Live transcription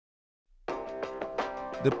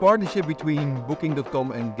The partnership between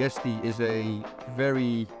Booking.com and Guesty is a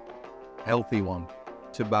very healthy one.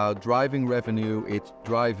 It's about driving revenue, it's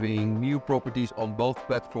driving new properties on both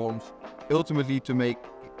platforms, ultimately to make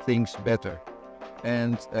things better.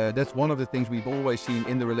 And that's one of the things we've always seen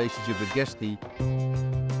in the relationship with Guesty.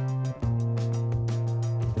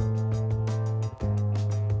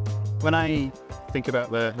 When I think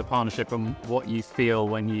about the partnership and what you feel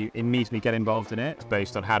when you immediately get involved in it,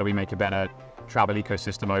 based on how do we make a better travel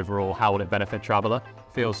ecosystem overall, how will it benefit traveler,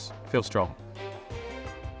 feels strong.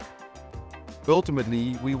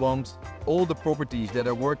 Ultimately, we want all the properties that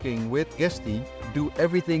are working with Guesty do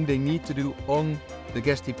everything they need to do on the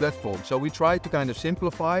Guesty platform. So we try to kind of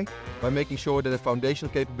simplify by making sure that the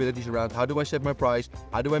foundational capabilities around how do I set my price,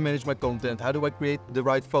 how do I manage my content, how do I create the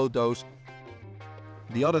right photos.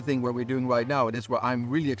 The other thing what we're doing right now, and that's what I'm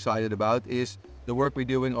really excited about, is the work we're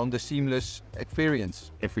doing on the seamless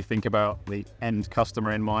experience. If we think about the end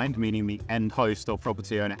customer in mind, meaning the end host or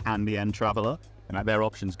property owner and the end traveler, and that their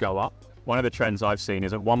options go up. One of the trends I've seen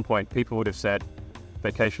is at one point people would have said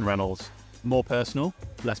vacation rentals, more personal,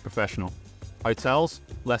 less professional. Hotels,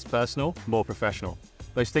 less personal, more professional.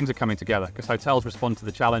 Those things are coming together because hotels respond to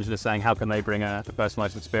the challenge and are saying how can they bring a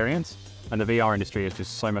personalized experience, and the VR industry is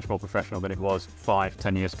just so much more professional than it was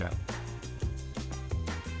 5-10 years ago.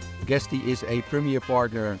 Guesty is a premier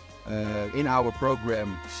partner in our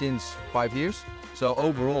program since 5 years. So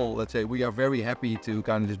overall, let's say we are very happy to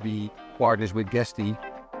kind of just be partners with Guesty.